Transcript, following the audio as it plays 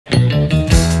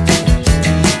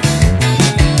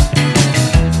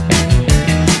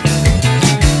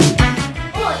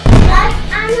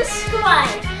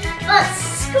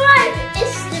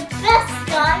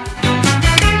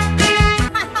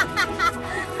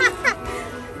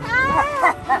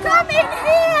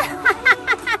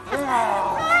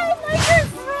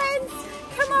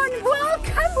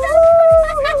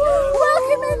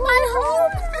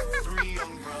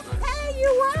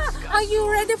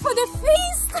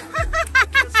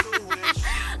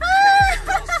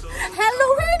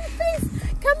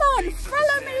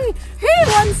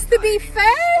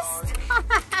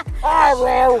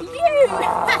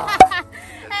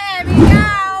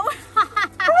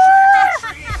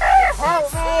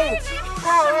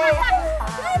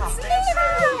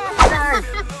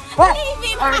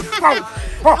escape.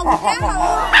 Oh, no.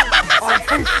 I'm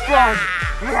too strong.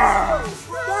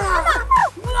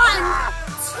 One,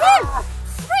 two,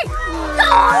 three,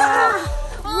 go!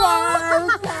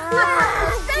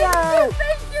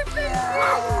 Thank you.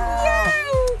 Yay!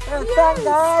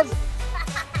 Guys.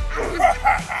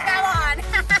 Come on,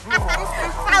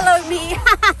 follow me.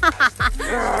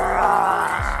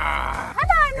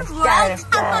 Come on, Let's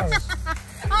go.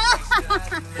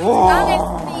 Come and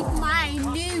meet my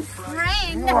new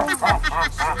friend. Come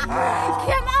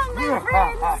on, my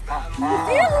friends. Do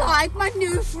you like my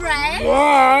new friend?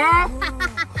 Yeah.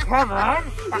 Come on.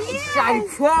 That's so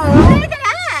cool. Look at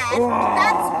that.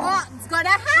 That's what's gonna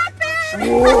happen.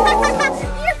 You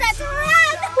better run.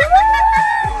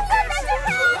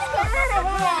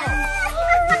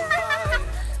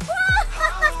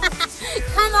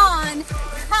 Come on,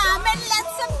 come and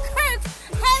let's cook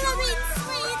Halloween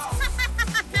sweets.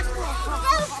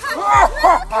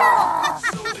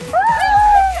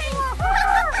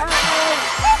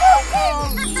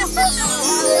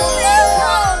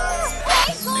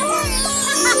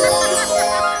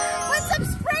 With some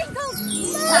sprinkles.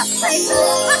 More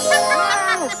sprinkles.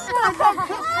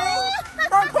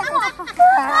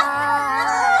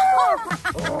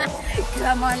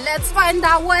 Come on, let's find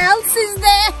out what else is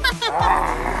there.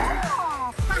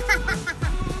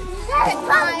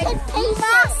 My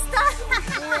master.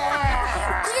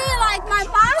 Do you like my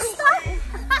master?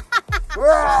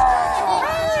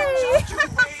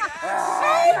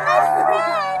 Hey, my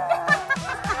friend.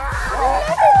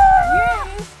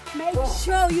 Make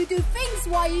sure you do things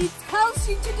what he tells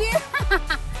you to do.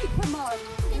 Come on,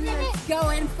 let's go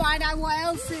and find out what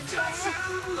else is there.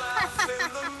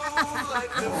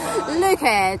 Look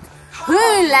at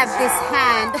who left this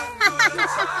hand.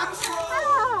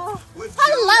 I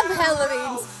love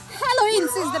Halloween's.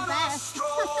 Halloween's is the best.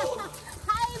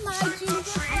 Hi, my ginger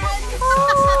friend.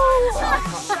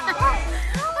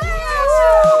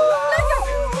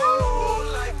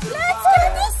 Let's do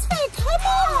this way. Come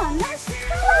on. Let's go.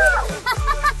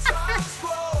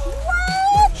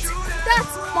 What?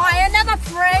 That's my another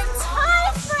friend. Hi,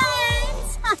 friends.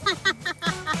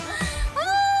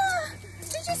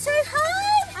 Did you say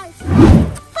hi?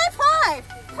 High five.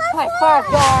 High five,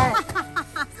 guys.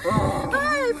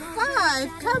 High five.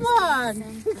 Come on.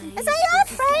 Is that your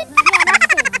friend?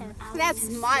 That's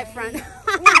my friend.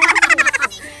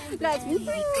 That's his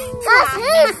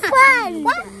friend.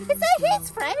 What? Is that his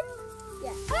friend?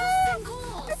 Yeah.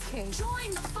 Okay.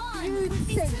 You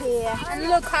sit here and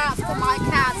look after my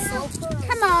castle.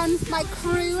 Come on, my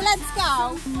crew. Let's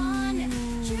go.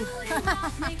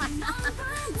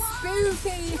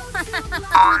 Spooky.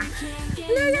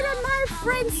 Look at my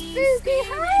friend Spooky.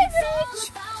 Hi, Rich.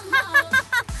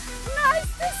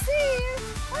 Nice to see you.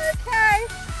 Okay.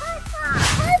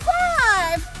 High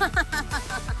five.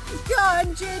 Go on,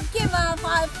 Jude. Give her a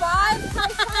high five.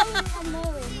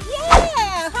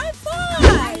 Yeah, high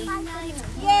five.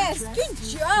 Yes, good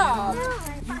job.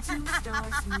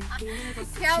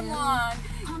 Come on.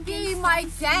 Be my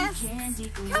guest.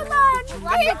 Come on, be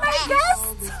my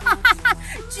guest.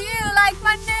 Do you like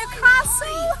my new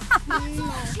castle?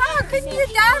 Oh, can you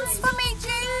dance for me,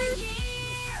 Jude?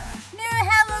 New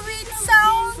Halloween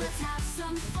song.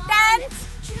 Dance.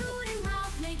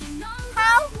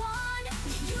 How?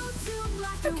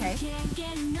 Okay.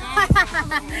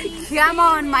 Come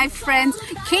on, my friends.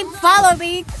 Keep following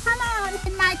me. Come on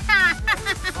in my car.